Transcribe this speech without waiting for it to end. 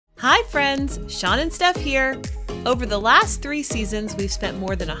Hi friends, Sean and Stef here. Over the last 3 seasons, we've spent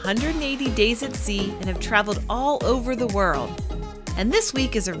more than 180 days at sea and have traveled all over the world. And this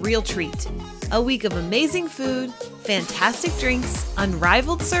week is a real treat. A week of amazing food, fantastic drinks,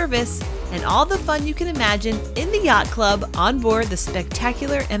 unrivaled service, and all the fun you can imagine in the Yacht Club on board the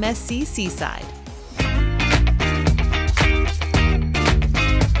spectacular MSC Seaside.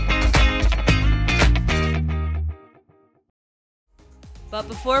 But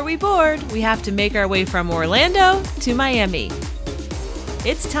before we board, we have to make our way from Orlando to Miami.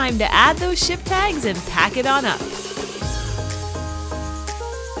 It's time to add those ship tags and pack it on up.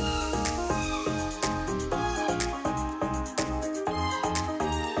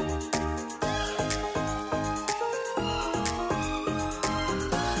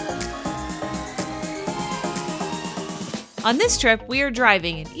 On this trip, we are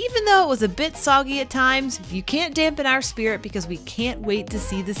driving, and even though it was a bit soggy at times, you can't dampen our spirit because we can't wait to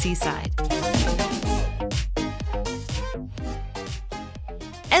see the seaside.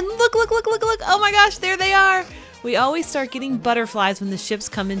 And look, oh my gosh, there they are! We always start getting butterflies when the ships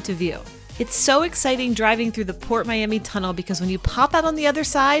come into view. It's so exciting driving through the Port Miami tunnel because when you pop out on the other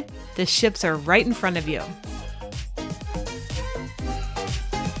side, the ships are right in front of you.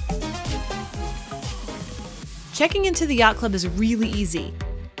 Checking into the Yacht Club is really easy.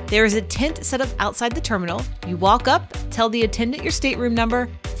 There is a tent set up outside the terminal. You walk up, tell the attendant your stateroom number,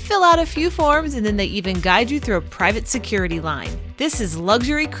 fill out a few forms, and then they even guide you through a private security line. This is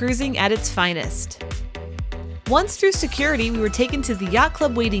luxury cruising at its finest. Once through security, we were taken to the Yacht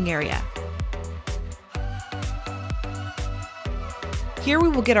Club waiting area. Here we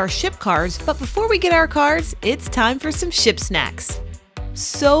will get our ship cards, but before we get our cards, it's time for some ship snacks.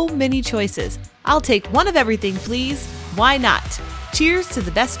 So many choices. I'll take one of everything, please. Why not? Cheers to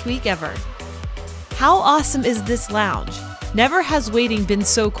the best week ever. How awesome is this lounge? Never has waiting been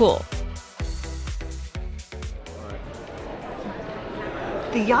so cool.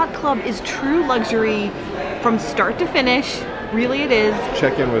 The Yacht Club is true luxury from start to finish. Really it is.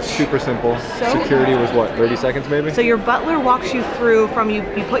 Check-in was super simple. Security was what, 30 seconds maybe? So your butler walks you through from you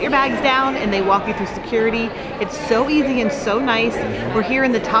put your bags down and they walk you through security. It's so easy and so nice. We're here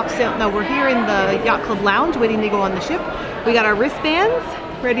in the we're here in the Yacht Club lounge waiting to go on the ship. We got our wristbands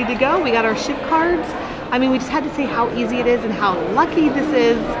ready to go. We got our ship cards. I mean, we just had to say how easy it is and how lucky this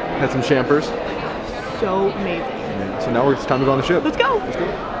is. Had some champers. So amazing. Yeah. So now it's time to go on the ship. Let's go. Let's go.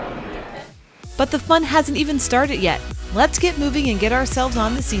 But the fun hasn't even started yet. Let's get moving and get ourselves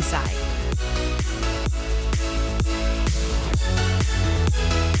on the seaside.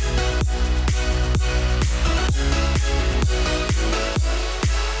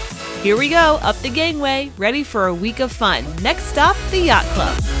 Here we go, up the gangway, ready for a week of fun. Next stop, the Yacht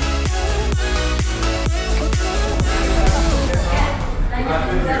Club.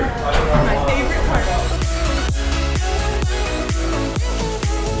 My favorite part.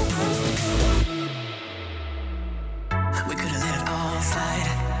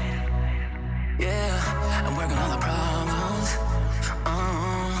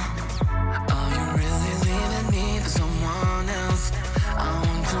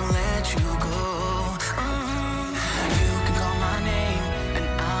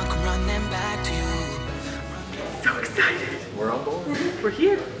 We're on board. We're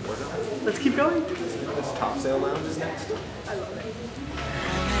here. Let's keep going. This top sail lounge is next. I love it.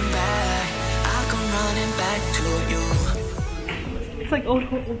 It's like old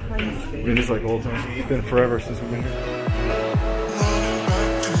times. It is like old times. It's been forever since we've been here.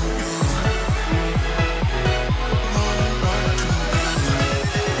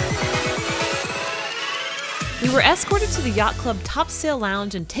 We were escorted to the Yacht Club Top Sail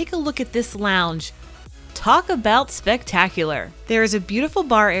Lounge, and take a look at this lounge. Talk about spectacular. There is a beautiful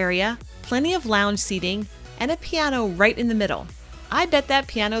bar area, plenty of lounge seating, and a piano right in the middle. I bet that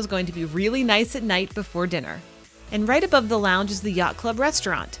piano is going to be really nice at night before dinner. And right above the lounge is the Yacht Club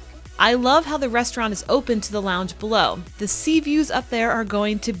Restaurant. I love how the restaurant is open to the lounge below. The sea views up there are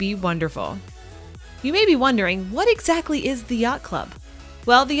going to be wonderful. You may be wondering, what exactly is the Yacht Club?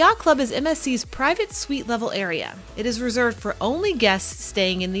 Well, the Yacht Club is MSC's private suite level area. It is reserved for only guests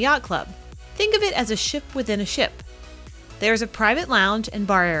staying in the Yacht Club. Think of it as a ship within a ship. There's a private lounge and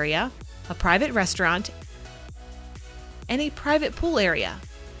bar area, a private restaurant, and a private pool area.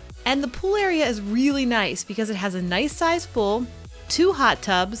 And the pool area is really nice because it has a nice sized pool, 2 hot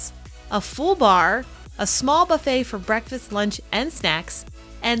tubs, a full bar, a small buffet for breakfast, lunch, and snacks,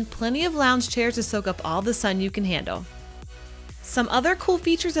 and plenty of lounge chairs to soak up all the sun you can handle. Some other cool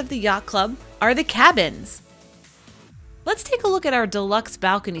features of the Yacht Club are the cabins. Let's take a look at our deluxe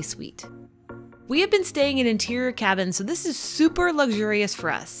balcony suite. We have been staying in interior cabins, so this is super luxurious for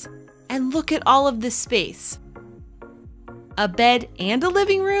us. And look at all of this space. A bed and a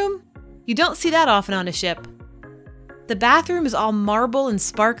living room? You don't see that often on a ship. The bathroom is all marble and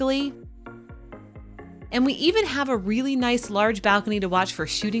sparkly. And we even have a really nice large balcony to watch for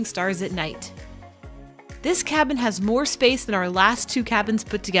shooting stars at night. This cabin has more space than our last 2 cabins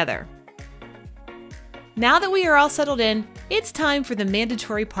put together. Now that we are all settled in, it's time for the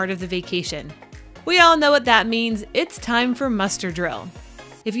mandatory part of the vacation. We all know what that means. It's time for muster drill.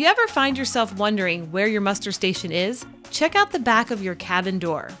 If you ever find yourself wondering where your muster station is, check out the back of your cabin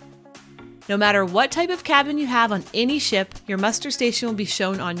door. No matter what type of cabin you have on any ship, your muster station will be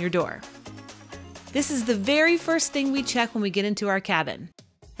shown on your door. This is the very first thing we check when we get into our cabin.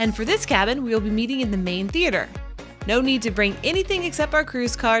 And for this cabin, we will be meeting in the main theater. No need to bring anything except our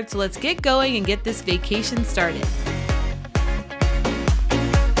cruise card, so let's get going and get this vacation started.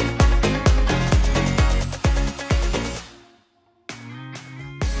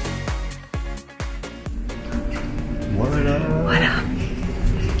 What up?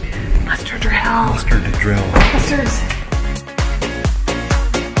 Muster drill. Mustard to drill. Musters.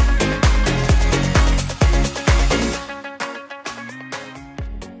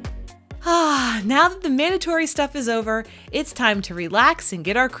 Now that the mandatory stuff is over, it's time to relax and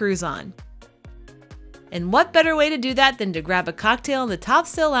get our cruise on. And what better way to do that than to grab a cocktail in the top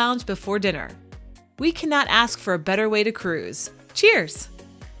sail lounge before dinner? We cannot ask for a better way to cruise. Cheers!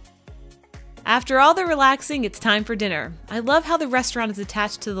 After all the relaxing, it's time for dinner. I love how the restaurant is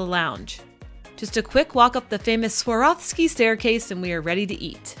attached to the lounge. Just a quick walk up the famous Swarovski staircase and we are ready to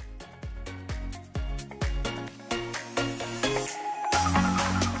eat.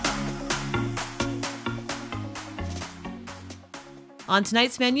 On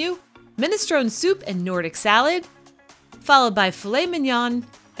tonight's menu, minestrone soup and Nordic salad, followed by filet mignon,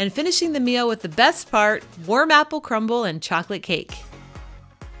 and finishing the meal with the best part, warm apple crumble and chocolate cake.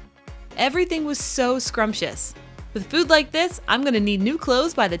 Everything was so scrumptious. With food like this, I'm gonna need new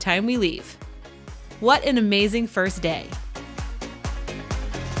clothes by the time we leave. What an amazing first day.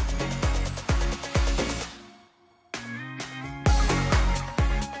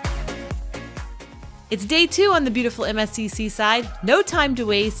 It's day 2 on the beautiful MSC Seaside. No time to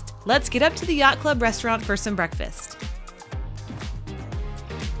waste. Let's get up to the Yacht Club Restaurant for some breakfast.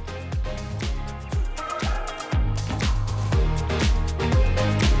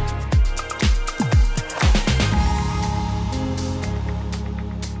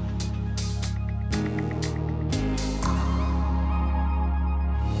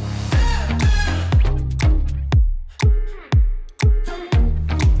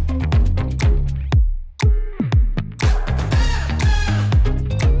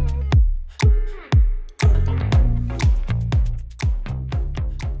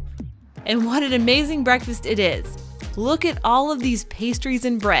 And what an amazing breakfast it is. Look at all of these pastries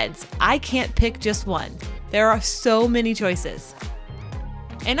and breads. I can't pick just one. There are so many choices.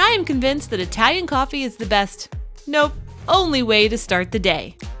 And I am convinced that Italian coffee is the best, nope, only way to start the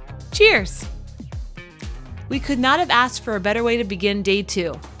day. Cheers! We could not have asked for a better way to begin day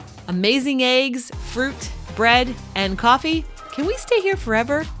 2. Amazing eggs, fruit, bread, and coffee. Can we stay here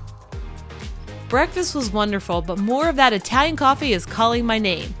forever? Breakfast was wonderful, but more of that Italian coffee is calling my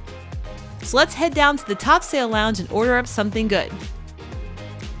name. So let's head down to the top sail lounge and order up something good.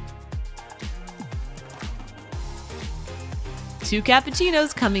 Two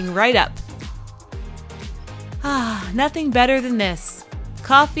cappuccinos coming right up. Nothing better than this.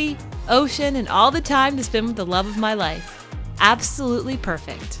 Coffee, ocean, and all the time to spend with the love of my life. Absolutely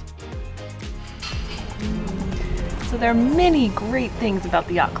perfect. So there are many great things about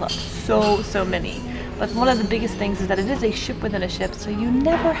the Yacht Club. So many. But one of the biggest things is that it is a ship within a ship, so you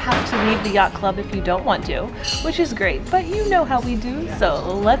never have to leave the Yacht Club if you don't want to, which is great. But you know how we do,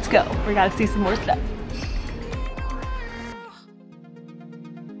 so let's go. We gotta see some more stuff.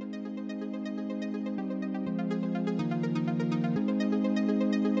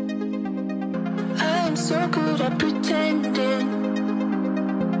 I'm so good at pretending.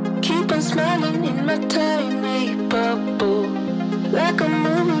 Keep on smiling in my tiny bubble, like a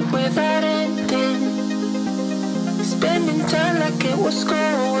movie without ending. Spending time like it was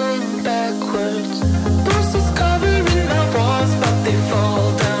going backwards. Posters covering our walls, but they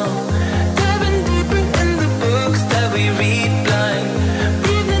fall down. Diving deeper in the books that we read blind.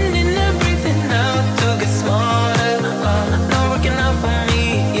 Breathing in and breathing out to get smarter. Not working out for me,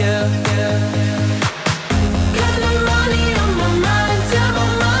 yeah. Got no money on my mind. Tell my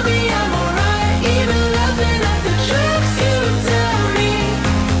mommy I'm alright. Even laughing at the jokes you tell me.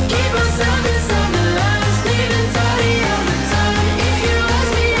 Keep myself inside the lines. Needing all the time. If you ask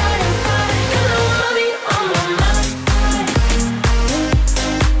me, I am fine. Got no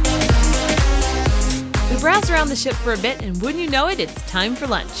browse around the ship for a bit, and wouldn't you know it, it's time for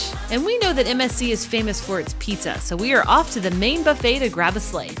lunch. And we know that MSC is famous for its pizza, so we are off to the main buffet to grab a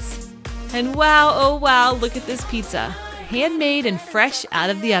slice. And wow, oh wow, look at this pizza. Handmade and fresh out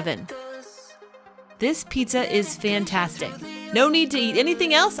of the oven. This pizza is fantastic. No need to eat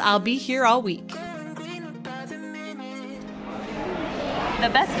anything else, I'll be here all week. The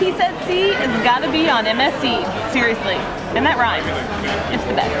best pizza at sea has got to be on MSC. Seriously. And that rhymes. It's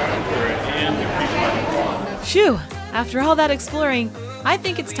the best. Phew! After all that exploring, I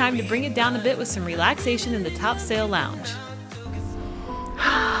think it's time to bring it down a bit with some relaxation in the Top Sail Lounge.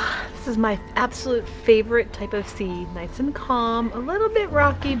 This is my absolute favorite type of sea. Nice and calm, a little bit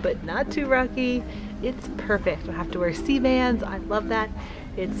rocky, but not too rocky. It's perfect. I have to wear sea bands. I love that.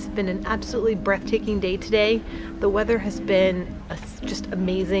 It's been an absolutely breathtaking day today. The weather has been just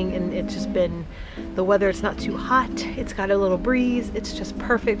amazing, and it's just been the weather. It's not too hot. It's got a little breeze. It's just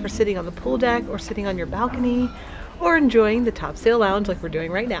perfect for sitting on the pool deck or sitting on your balcony or enjoying the Top Sail Lounge like we're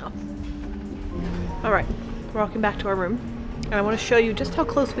doing right now. All right, we're walking back to our room, and I want to show you just how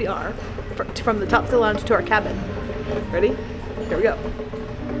close we are from the Top Sail Lounge to our cabin. Ready? Here we go.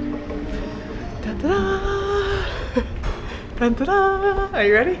 Da-da-da! Dun-da-da! Are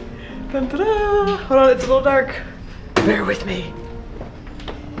you ready? Dun-da-da! Hold on, it's a little dark. Bear with me.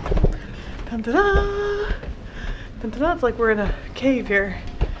 Dun-da-da! Dun-da-da! It's like we're in a cave here.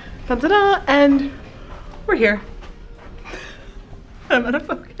 Dun-da-da! And we're here. I'm out of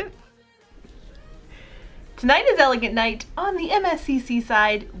focus. Tonight is Elegant Night on the MSC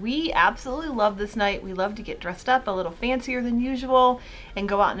Seaside. We absolutely love this night. We love to get dressed up a little fancier than usual and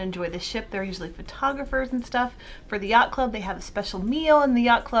go out and enjoy the ship. There are usually photographers and stuff. For the Yacht Club, they have a special meal in the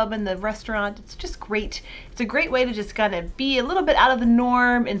Yacht Club and the restaurant. It's just great. It's a great way to just kind of be a little bit out of the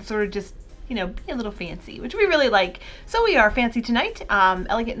norm and sort of just, you know, be a little fancy, which we really like. So we are fancy tonight.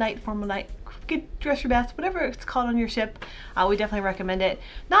 Elegant night, formal night. Dress your best, whatever it's called on your ship. We definitely recommend it.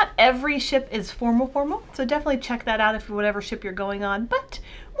 Not every ship is formal, so definitely check that out if whatever ship you're going on, but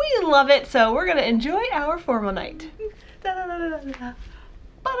we love it, so we're gonna enjoy our formal night. Da-da-da-da-da-da.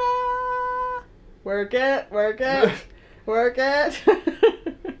 Ba-da! Work it, work it, work it.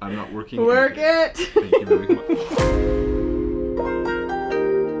 I'm not working. Work it. Thank you very much.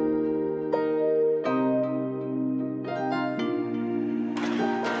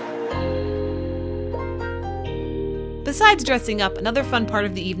 Besides dressing up, another fun part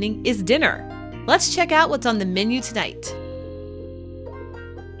of the evening is dinner. Let's check out what's on the menu tonight.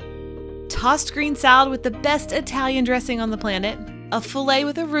 Tossed green salad with the best Italian dressing on the planet, a filet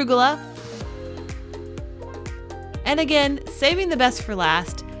with arugula, and again, saving the best for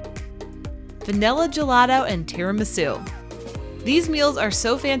last, vanilla gelato and tiramisu. These meals are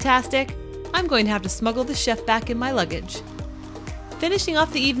so fantastic, I'm going to have to smuggle the chef back in my luggage. Finishing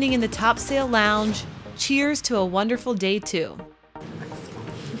off the evening in the Top Sail Lounge, cheers to a wonderful day too.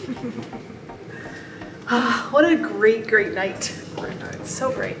 What a great, great night. Great night.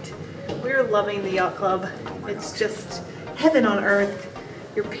 So great. We're loving the Yacht Club. It's just heaven on earth.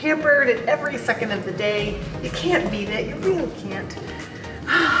 You're pampered at every second of the day. You can't beat it. You really can't.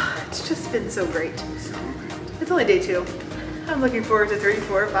 It's just been so great. It's only day 2. I'm looking forward to 3,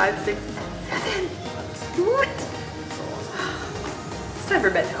 4, 5, 6, 7. What? It's time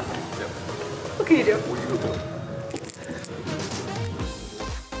for bed now. What can you do?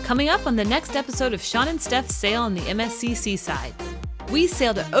 Coming up on the next episode of Sean and Stef Sail on the MSC Seaside, we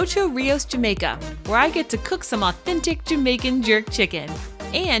sail to Ocho Rios, Jamaica, where I get to cook some authentic Jamaican jerk chicken.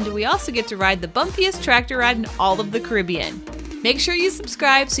 And we also get to ride the bumpiest tractor ride in all of the Caribbean. Make sure you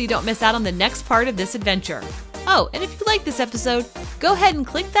subscribe so you don't miss out on the next part of this adventure. Oh, and if you like this episode, go ahead and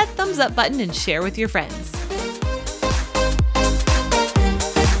click that thumbs up button and share with your friends.